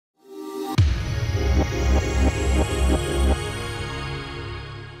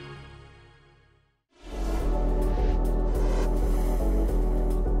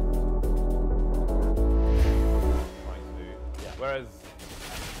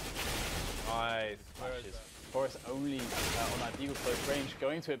Nice. Forrest only on that deagle close range,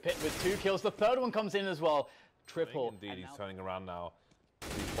 going to a pit with 2 kills. The third one comes in as well. Triple. Indeed, he's turning around now.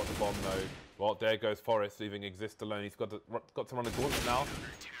 He's spot the bomb though. Well, there goes Forrest, leaving Exist alone. He's got to run a gauntlet now.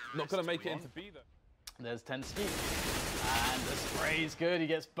 Not going to make it into B though. There's Tensky. And the spray's good. He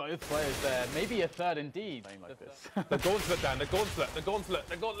gets both players there. Maybe a third indeed. Like this. The gauntlet, Dan. The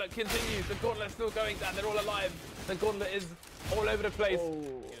gauntlet continues. The gauntlet's still going, Dan. They're all alive. The gauntlet is all over the place.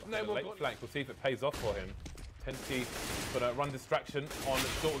 Oh. No more late flank. We'll see if it pays off for him. Tensky gonna run distraction on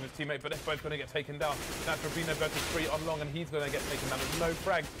short with his teammate, but they're both gonna get taken down. That's Rubino versus 3 on long, and he's gonna get taken down. There's no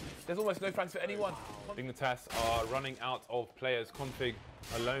frags. There's almost no frags for anyone. Dignitas are running out of players. Config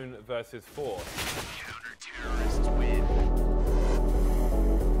alone versus 4. Counter-terrorists win.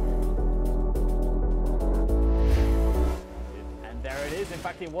 And there it is. In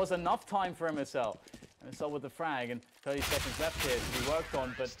fact, it was enough time for MSL. MSL with the frag, and 30 seconds left here to be worked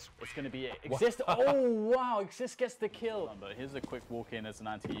on, but it's going to be Exist. Oh, wow, Exist gets the kill. But here's a quick walk-in as an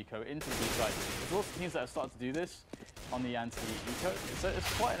anti-eco into the B side. There's lots of teams that have started to do this on the anti-eco.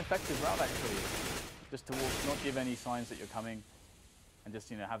 It's quite an effective route, actually. Just to walk, not give any signs that you're coming, and just,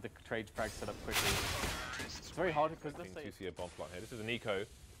 have the trade frag set up quickly. It's very hard because let's say... You see a bomb plot here. This is an eco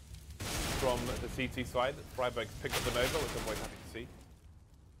from the CT side. Freiburg's picked up the Nova, which I'm always happy to see.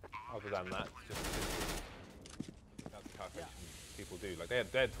 Other than that, just that's the calculation people do. Like they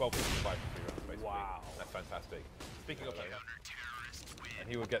had 12 people to fight for 3 rounds, basically. Wow, that's fantastic. Speaking of that, and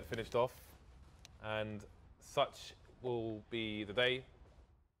he will get finished off, and such will be the day